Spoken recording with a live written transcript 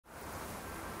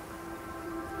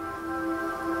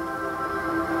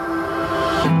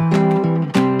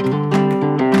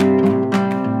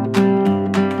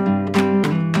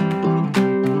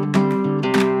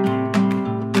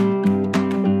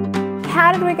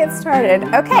get started.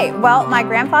 Okay, well, my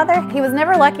grandfather, he was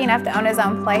never lucky enough to own his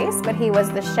own place, but he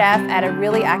was the chef at a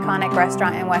really iconic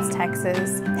restaurant in West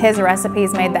Texas. His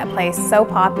recipes made that place so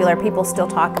popular, people still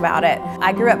talk about it.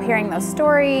 I grew up hearing those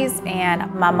stories,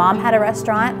 and my mom had a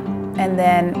restaurant, and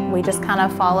then we just kind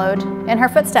of followed in her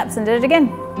footsteps and did it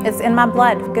again. It's in my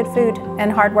blood, good food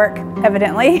and hard work,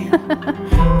 evidently.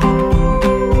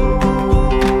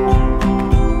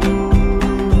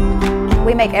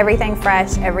 We make everything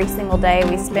fresh every single day.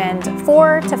 We spend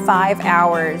 4 to 5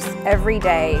 hours every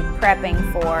day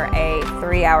prepping for a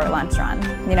 3-hour lunch run.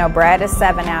 You know, bread is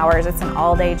 7 hours. It's an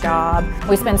all-day job.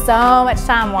 We spend so much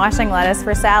time washing lettuce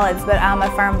for salads, but I'm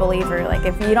a firm believer, like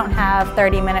if you don't have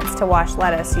 30 minutes to wash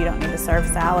lettuce, you don't need to serve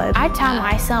salad. I time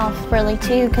myself really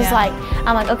too, because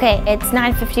I'm like, okay, it's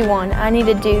 9:51. I need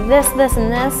to do this, this,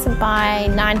 and this by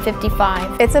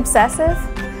 9:55. It's obsessive.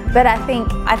 But I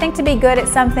think to be good at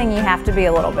something, you have to be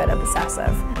a little bit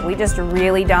obsessive. We just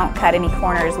really don't cut any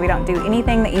corners. We don't do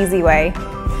anything the easy way.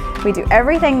 We do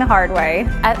everything the hard way.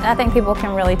 I think people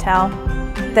can really tell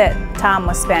that time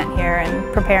was spent here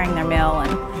and preparing their meal,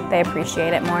 and they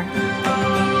appreciate it more.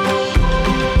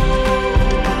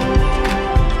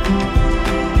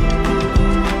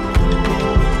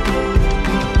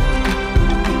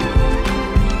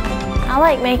 I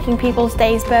like making people's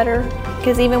days better,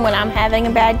 because even when I'm having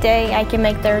a bad day, I can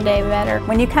make their day better.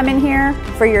 When you come in here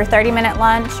for your 30-minute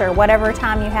lunch or whatever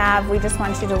time you have, we just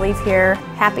want you to leave here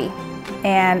happy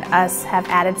and us have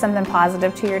added something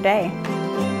positive to your day.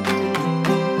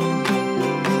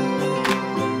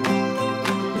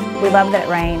 We love that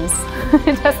it rains.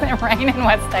 It doesn't rain in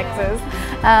West Texas.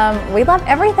 We love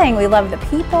everything. We love the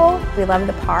people. We love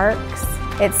the parks.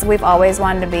 We've always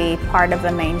wanted to be part of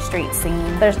the Main Street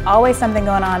scene. There's always something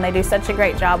going on. They do such a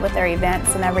great job with their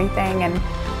events and everything, and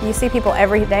you see people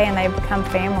every day and they become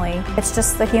family. It's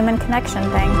just the human connection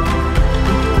thing.